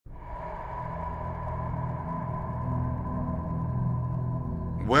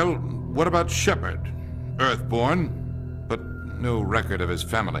Well, what about Shepard? Earthborn, but no record of his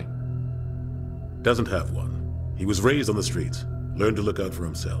family. Doesn't have one. He was raised on the streets. Learned to look out for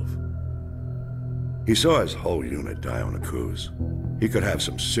himself. He saw his whole unit die on a cruise. He could have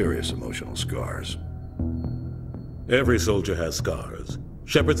some serious emotional scars. Every soldier has scars.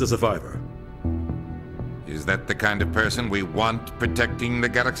 Shepard's a survivor. Is that the kind of person we want protecting the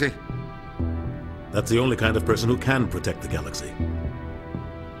galaxy? That's the only kind of person who can protect the galaxy.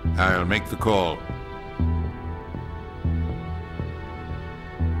 I'll make the call.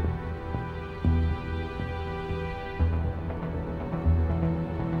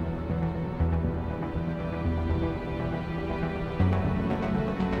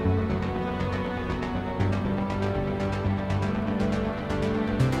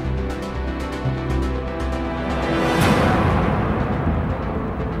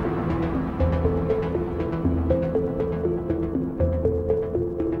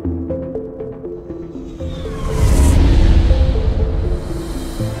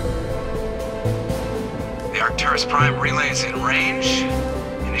 Prime relays in range.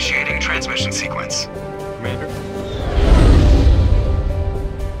 Initiating transmission sequence. Commander?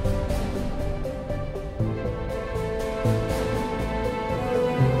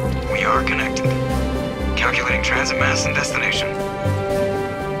 We are connected. Calculating transit mass and destination.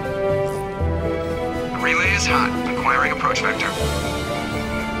 The relay is hot. Acquiring approach vector.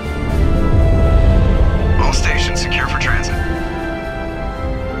 All stations secure for transit.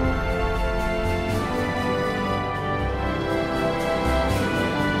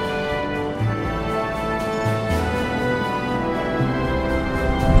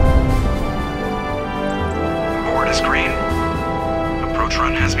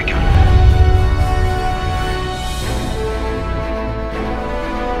 Run has begun.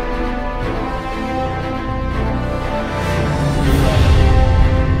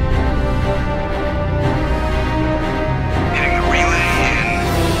 Hitting the relay in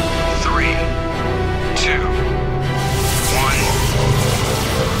 3, 2,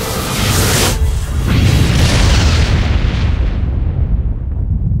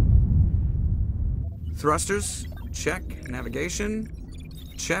 1. Thrusters, check. Navigation,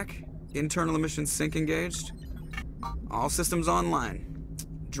 check. Internal emissions sync engaged. All systems online.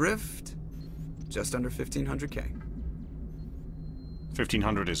 Drift, just under 1,500K.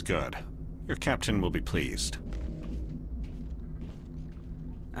 1,500 is good. Your captain will be pleased.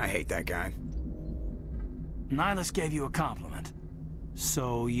 I hate that guy. Nihilus gave you a compliment.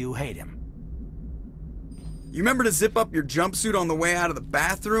 So you hate him. You remember to zip up your jumpsuit on the way out of the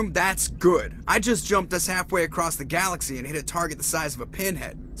bathroom? That's good. I just jumped us halfway across the galaxy and hit a target the size of a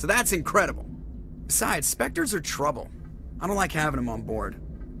pinhead. So that's incredible. Besides, Spectres are trouble. I don't like having them on board.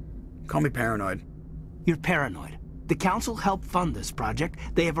 Call me paranoid. You're paranoid. The Council helped fund this project.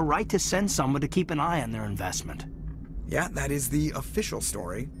 They have a right to send someone to keep an eye on their investment. Yeah, that is the official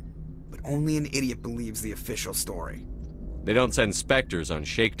story. But only an idiot believes the official story. They don't send Spectres on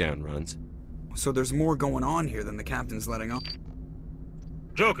shakedown runs. So there's more going on here than the captain's letting on.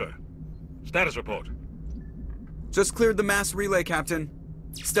 Joker, status report. Just cleared the mass relay, Captain.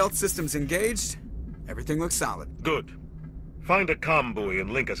 Stealth systems engaged. Everything looks solid. Good. Find a comm buoy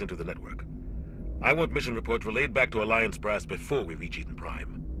and link us into the network. I want mission reports relayed back to Alliance brass before we reach Eden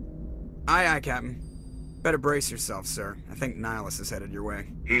Prime. Aye, aye, Captain. Better brace yourself, sir. I think Nihilus is headed your way.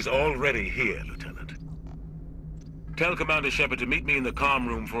 He's already here, Lieutenant. Tell Commander Shepard to meet me in the comm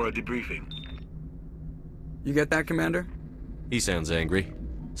room for a debriefing. You get that, Commander? He sounds angry.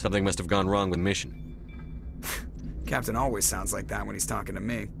 Something must have gone wrong with mission. Captain always sounds like that when he's talking to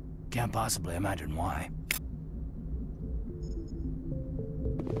me. Can't possibly imagine why.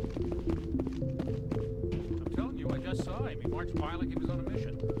 I'm telling you, I just saw him. He marched by like he was on a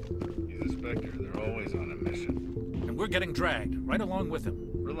mission. He's a Spectre. They're always on a mission. And we're getting dragged, right along with him.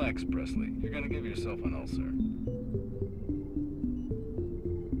 Relax, Presley. You're gonna give yourself an ulcer.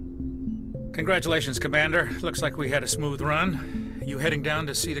 Congratulations, Commander. Looks like we had a smooth run. You heading down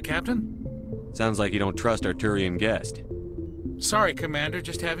to see the captain? Sounds like you don't trust our Turian guest. Sorry, Commander.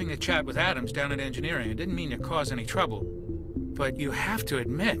 Just having a chat with Adams down at engineering. It didn't mean to cause any trouble. But you have to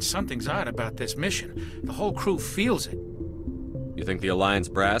admit, something's odd about this mission. The whole crew feels it. You think the Alliance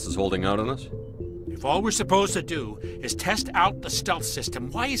brass is holding out on us? If all we're supposed to do is test out the stealth system,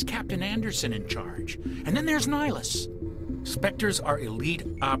 why is Captain Anderson in charge? And then there's Nihilus. Spectres are elite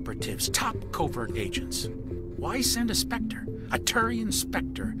operatives, top covert agents. Why send a Spectre, a Turian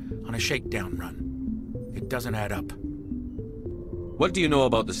Spectre, on a shakedown run? It doesn't add up. What do you know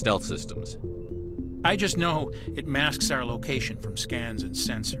about the stealth systems? I just know it masks our location from scans and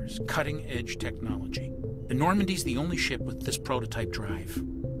sensors. Cutting-edge technology. The Normandy's the only ship with this prototype drive.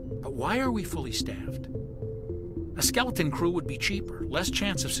 But why are we fully staffed? A skeleton crew would be cheaper, less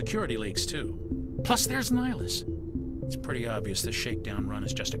chance of security leaks too. Plus there's Nihilus. It's pretty obvious the shakedown run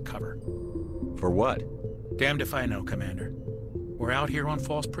is just a cover. For what? Damned if I know, Commander. We're out here on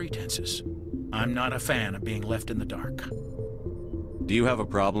false pretenses. I'm not a fan of being left in the dark. Do you have a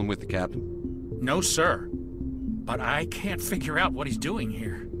problem with the captain? No, sir. But I can't figure out what he's doing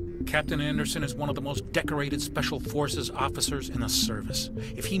here. Captain Anderson is one of the most decorated Special Forces officers in the service.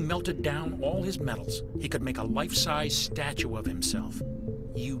 If he melted down all his medals, he could make a life-size statue of himself.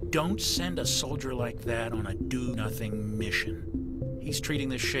 You don't send a soldier like that on a do-nothing mission. He's treating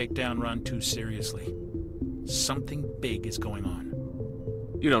this shakedown run too seriously. Something big is going on.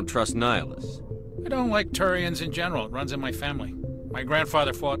 You don't trust Nihilus? I don't like Turians in general. It runs in my family. My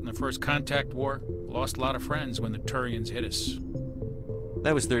grandfather fought in the First Contact War. Lost a lot of friends when the Turians hit us.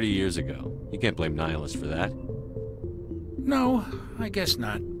 That was 30 years ago. You can't blame Nihilus for that. No, I guess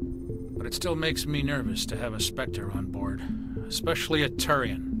not. But it still makes me nervous to have a Spectre on board. Especially a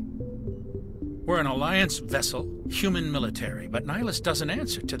Turian. We're an Alliance vessel, human military, but Nihilus doesn't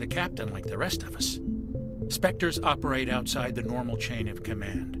answer to the captain like the rest of us. Spectres operate outside the normal chain of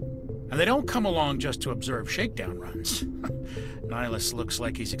command. And they don't come along just to observe shakedown runs. Nihilus looks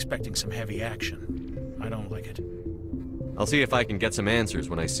like he's expecting some heavy action. I don't like it. I'll see if I can get some answers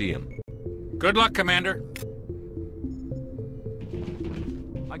when I see him. Good luck, Commander.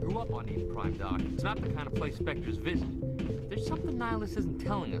 I grew up on Eden Prime, Doc. It's not the kind of place Spectres visit. There's something Nihilus isn't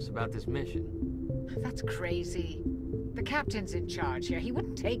telling us about this mission. That's crazy. The captain's in charge here. He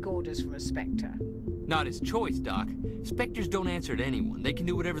wouldn't take orders from a Spectre. Not his choice, Doc. Spectres don't answer to anyone. They can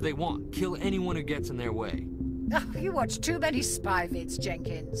do whatever they want. Kill anyone who gets in their way. Oh, you watch too many spy vids,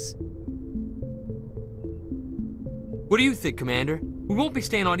 Jenkins. What do you think, Commander? We won't be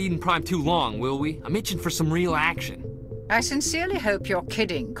staying on Eden Prime too long, will we? I'm itching for some real action. I sincerely hope you're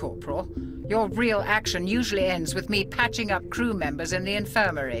kidding, Corporal. Your real action usually ends with me patching up crew members in the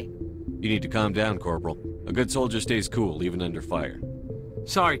infirmary. You need to calm down, Corporal. A good soldier stays cool, even under fire.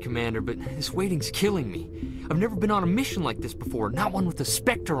 Sorry, Commander, but this waiting's killing me. I've never been on a mission like this before, not one with a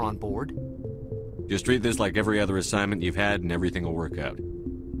Spectre on board. Just treat this like every other assignment you've had and everything will work out.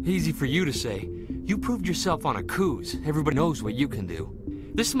 Easy for you to say. You proved yourself on a cruise. Everybody knows what you can do.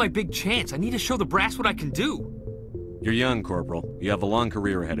 This is my big chance. I need to show the brass what I can do. You're young, Corporal. You have a long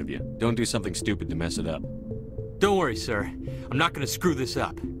career ahead of you. Don't do something stupid to mess it up. Don't worry, sir. I'm not gonna screw this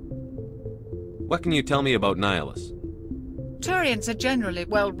up. What can you tell me about Nihilus? Turians are generally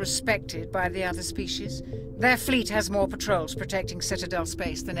well respected by the other species. Their fleet has more patrols protecting Citadel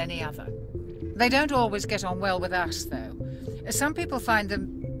space than any other. They don't always get on well with us, though. Some people find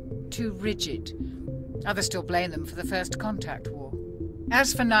them too rigid. Others still blame them for the First Contact War.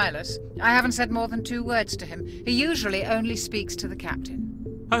 As for Nihilus, I haven't said more than 2 words to him. He usually only speaks to the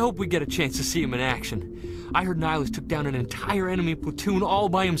captain. I hope we get a chance to see him in action. I heard Nihilus took down an entire enemy platoon all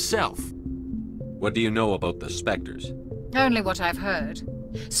by himself. What do you know about the Spectres? Only what I've heard.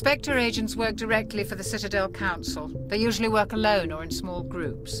 Spectre agents work directly for the Citadel Council. They usually work alone or in small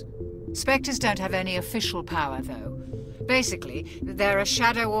groups. Spectres don't have any official power, though. Basically, they're a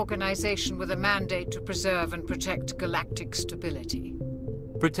shadow organization with a mandate to preserve and protect galactic stability.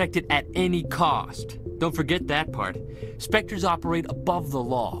 Protect it at any cost. Don't forget that part. Spectres operate above the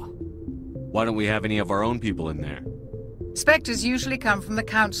law. Why don't we have any of our own people in there? Spectres usually come from the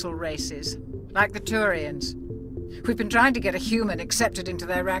Council races, like the Turians. We've been trying to get a human accepted into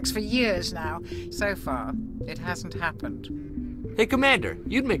their ranks for years now. So far, it hasn't happened. Hey, Commander,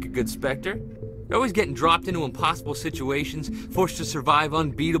 you'd make a good Spectre. You're always getting dropped into impossible situations, forced to survive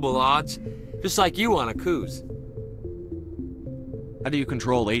unbeatable odds. Just like you on a cruise. How do you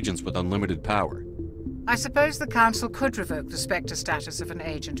control agents with unlimited power? I suppose the Council could revoke the Spectre status of an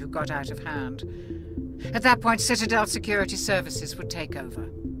agent who got out of hand. At that point, Citadel Security Services would take over.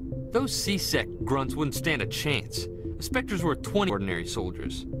 Those C-Sec grunts wouldn't stand a chance. The Spectres were 20 ordinary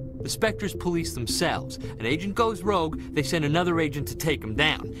soldiers. The Spectres police themselves. An agent goes rogue, they send another agent to take him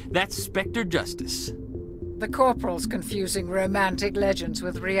down. That's Spectre justice. The Corporal's confusing romantic legends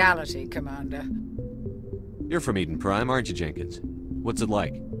with reality, Commander. You're from Eden Prime, aren't you, Jenkins? What's it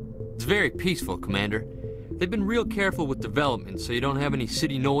like? It's very peaceful, Commander. They've been real careful with development, so you don't have any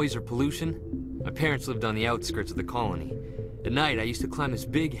city noise or pollution. My parents lived on the outskirts of the colony. At night, I used to climb this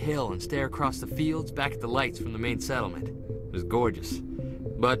big hill and stare across the fields back at the lights from the main settlement. It was gorgeous.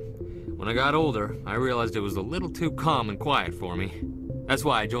 But when I got older, I realized it was a little too calm and quiet for me. That's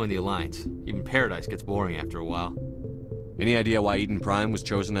why I joined the Alliance. Even Paradise gets boring after a while. Any idea why Eden Prime was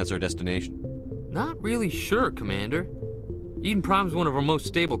chosen as our destination? Not really sure, Commander. Eden Prime's one of our most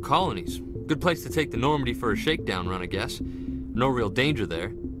stable colonies. Good place to take the Normandy for a shakedown run, I guess. No real danger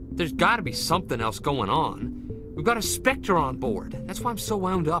there. there's gotta be something else going on. We've got a Spectre on board. That's why I'm so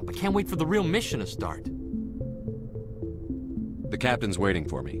wound up. I can't wait for the real mission to start. The captain's waiting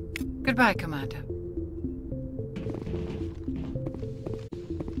for me. Goodbye, Commander.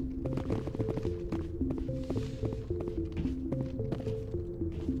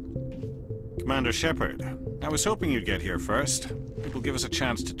 Commander Shepard, I was hoping you'd get here first. It will give us a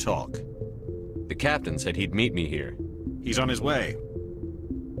chance to talk. The captain said he'd meet me here. He's on his way.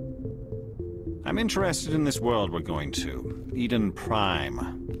 I'm interested in this world we're going to, Eden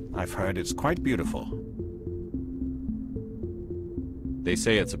Prime. I've heard it's quite beautiful. They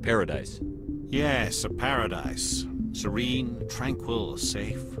say it's a paradise. Yes, a paradise. Serene, tranquil,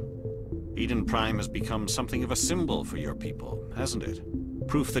 safe. Eden Prime has become something of a symbol for your people, hasn't it?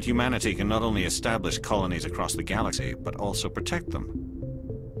 Proof that humanity can not only establish colonies across the galaxy, but also protect them.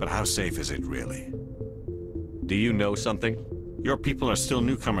 But how safe is it, really? Do you know something? Your people are still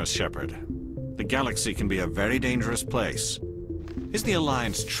newcomers, Shepard. The galaxy can be a very dangerous place. Is the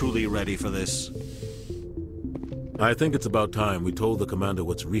Alliance truly ready for this? I think it's about time we told the Commander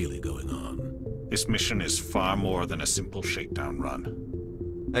what's really going on. This mission is far more than a simple shakedown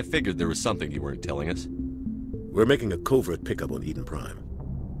run. I figured there was something you weren't telling us. We're making a covert pickup on Eden Prime.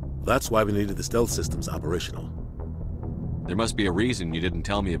 That's why we needed the stealth systems operational. There must be a reason you didn't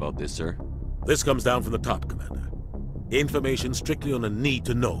tell me about this, sir. This comes down from the top, Commander. Information strictly on a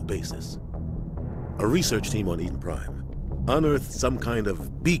need-to-know basis. A research team on Eden Prime unearthed some kind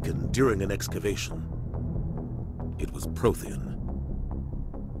of beacon during an excavation. It was Prothean.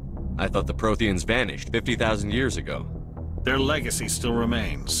 I thought the Protheans vanished 50,000 years ago. Their legacy still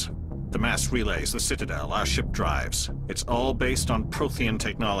remains. The mass relays, the Citadel, our ship drives. It's all based on Prothean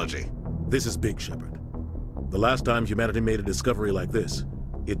technology. This is big, Shepard. The last time humanity made a discovery like this,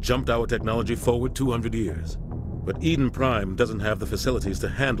 it jumped our technology forward 200 years. But Eden Prime doesn't have the facilities to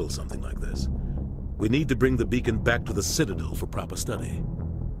handle something like this. We need to bring the beacon back to the Citadel for proper study.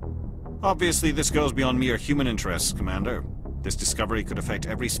 Obviously, this goes beyond mere human interests, Commander. This discovery could affect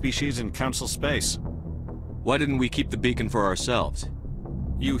every species in Council space. Why didn't we keep the beacon for ourselves?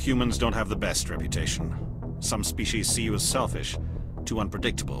 You humans don't have the best reputation. Some species see you as selfish, too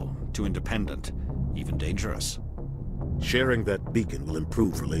unpredictable, too independent, even dangerous. Sharing that beacon will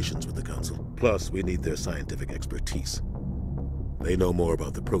improve relations with the Council. Plus, we need their scientific expertise. They know more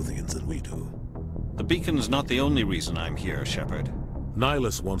about the Protheans than we do. The beacon's not the only reason I'm here, Shepard.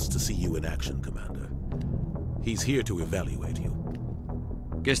 Nihilus wants to see you in action, Commander. He's here to evaluate you.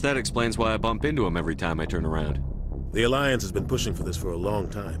 Guess that explains why I bump into him every time I turn around. The Alliance has been pushing for this for a long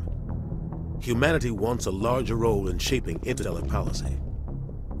time. Humanity wants a larger role in shaping interstellar policy.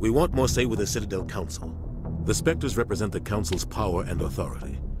 We want more say with the Citadel Council. The Spectres represent the Council's power and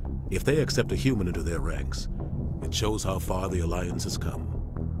authority. If they accept a human into their ranks, it shows how far the Alliance has come.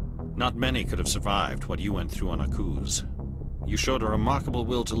 Not many could have survived what you went through on Akuz. You showed a remarkable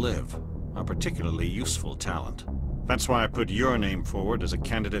will to live, a particularly useful talent. That's why I put your name forward as a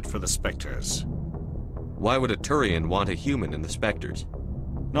candidate for the Spectres. Why would a Turian want a human in the Spectres?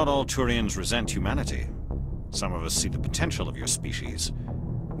 Not all Turians resent humanity. Some of us see the potential of your species.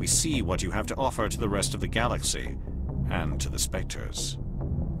 We see what you have to offer to the rest of the galaxy, and to the Spectres.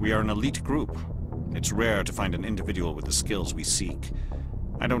 We are an elite group. It's rare to find an individual with the skills we seek.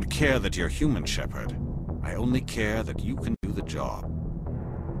 I don't care that you're human, Shepard. I only care that you can do the job.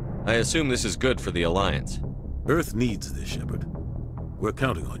 I assume this is good for the Alliance. Earth needs this, Shepard. We're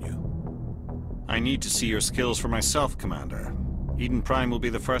counting on you. I need to see your skills for myself, Commander. Eden Prime will be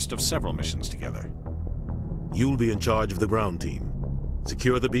the first of several missions together. You'll be in charge of the ground team.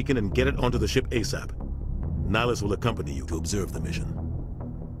 Secure the beacon and get it onto the ship ASAP. Nihilus will accompany you to observe the mission.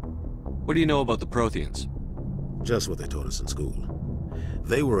 What do you know about the Protheans? Just what they taught us in school.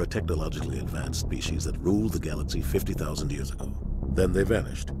 They were a technologically advanced species that ruled the galaxy 50,000 years ago. Then they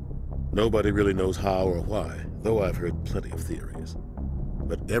vanished. Nobody really knows how or why, though I've heard plenty of theories.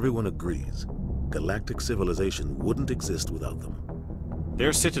 But everyone agrees, galactic civilization wouldn't exist without them.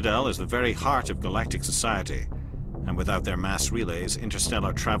 Their citadel is the very heart of galactic society, and without their mass relays,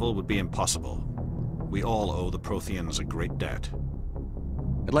 interstellar travel would be impossible. We all owe the Protheans a great debt.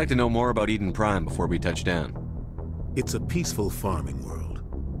 I'd like to know more about Eden Prime before we touch down. It's a peaceful farming world,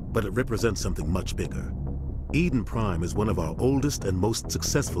 but it represents something much bigger. Eden Prime is one of our oldest and most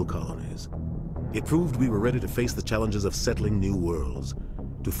successful colonies. It proved we were ready to face the challenges of settling new worlds,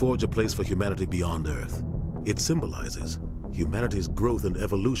 to forge a place for humanity beyond Earth. It symbolizes humanity's growth and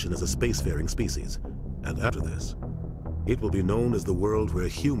evolution as a spacefaring species. And after this, it will be known as the world where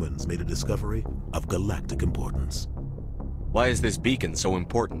humans made a discovery of galactic importance. Why is this beacon so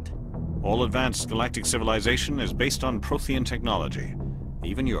important? All advanced galactic civilization is based on Prothean technology.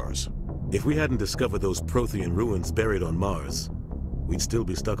 Even yours. If we hadn't discovered those Prothean ruins buried on Mars, we'd still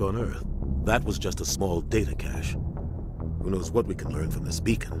be stuck on Earth. That was just a small data cache. Who knows what we can learn from this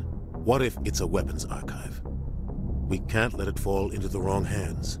beacon? What if it's a weapons archive? We can't let it fall into the wrong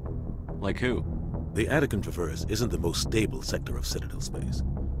hands. Like who? The Attican Traverse isn't the most stable sector of Citadel space.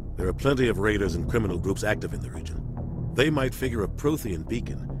 There are plenty of raiders and criminal groups active in the region. They might figure a Prothean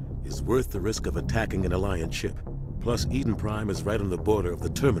beacon is worth the risk of attacking an Alliance ship. Plus, Eden Prime is right on the border of the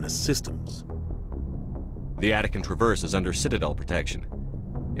Terminus systems. The Attican Traverse is under Citadel protection.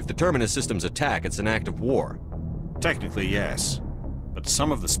 If the Terminus systems attack, it's an act of war. Technically, yes. But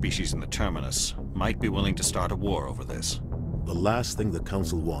some of the species in the Terminus might be willing to start a war over this. The last thing the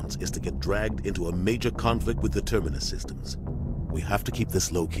Council wants is to get dragged into a major conflict with the Terminus systems. We have to keep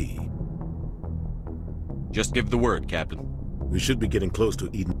this low-key. Just give the word, Captain. We should be getting close to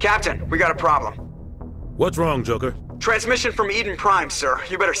Eden. Captain, we got a problem. What's wrong, Joker? Transmission from Eden Prime, sir.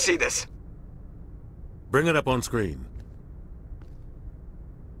 You better see this. Bring it up on screen.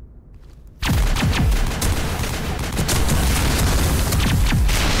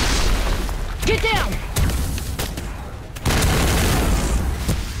 Get down!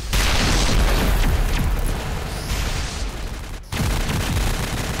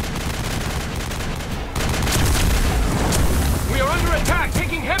 We are under attack,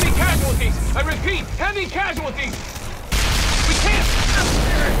 taking heavy casualties. I repeat, heavy casualties. We can't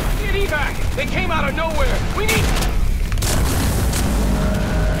get evac. They came out of nowhere. We need...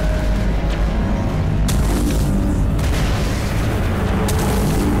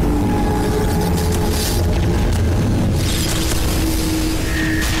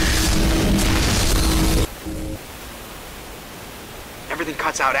 Everything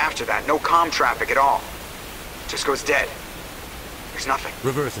cuts out after that. No comm traffic at all. Just goes dead. There's nothing.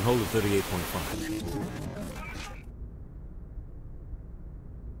 Reverse and hold at 38.5.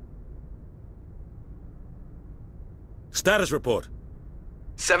 Status report.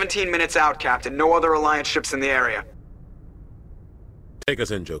 17 minutes out, Captain. No other Alliance ships in the area. Take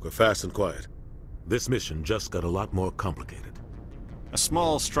us in, Joker. Fast and quiet. This mission just got a lot more complicated. A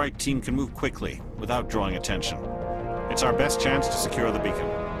small strike team can move quickly, without drawing attention. It's our best chance to secure the beacon.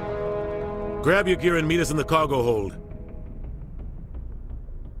 Grab your gear and meet us in the cargo hold.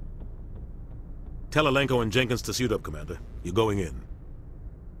 Tell Alenko and Jenkins to suit up, Commander. You're going in.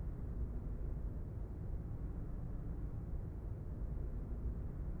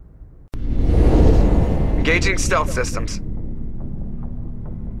 Engaging stealth systems.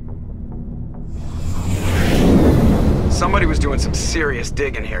 Somebody was doing some serious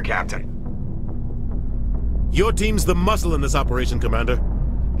digging here, Captain. Your team's the muscle in this operation, Commander.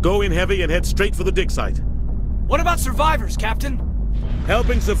 Go in heavy and head straight for the dig site. What about survivors, Captain?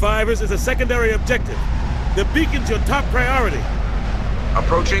 Helping survivors is a secondary objective. The beacon's your top priority.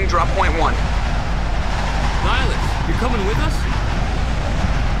 Approaching drop point 1. Nihilus, you're coming with us?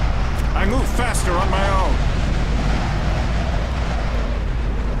 I move faster on my own.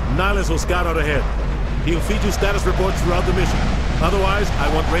 Nihilus will scout out ahead. He'll feed you status reports throughout the mission. Otherwise,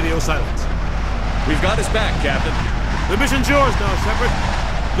 I want radio silence. We've got his back, Captain. The mission's yours now, Shepard.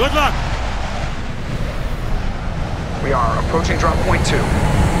 Good luck! We are approaching drop point 2.